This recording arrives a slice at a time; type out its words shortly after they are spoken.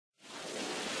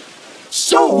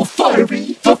So,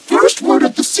 Fiery, the first word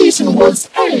of the season was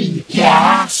hey.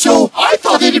 Yeah? So, I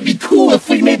thought it'd be cool if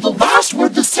we made the last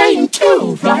word the same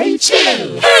too, right?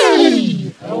 Two.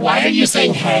 Hey! Why are you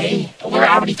saying hey? We're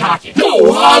already talking.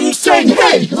 No, I'm saying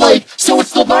hey, like, so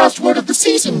it's the last word of the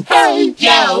season. Hey!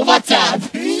 Yo, what's up?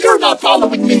 You're not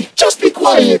following me. Just be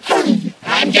quiet. Hey!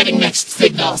 I'm getting mixed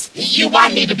signals. You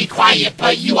want me to be quiet,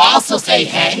 but you also say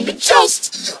hey?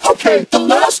 Okay, the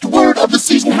last word of the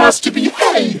season has to be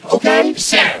hey, okay?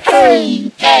 Sure.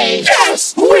 Hey! Hey.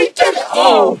 Yes! We did it!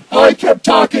 Oh, I kept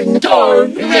talking,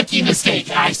 darn. Rookie mistake,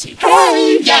 I see.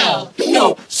 Hey! Yo.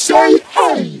 No, say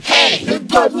hey! Hey.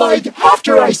 But like,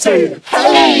 after I say it,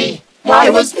 Hey. I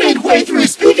was midway through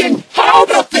speaking. How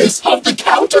about this? On the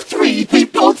count of three, we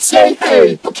both say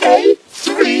hey, okay?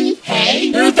 3.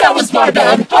 Hey. That was my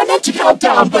bad. I meant to count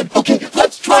down, but okay,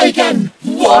 let's try again.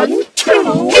 1,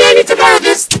 2. We need to know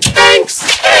this.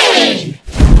 Thanks. Hey.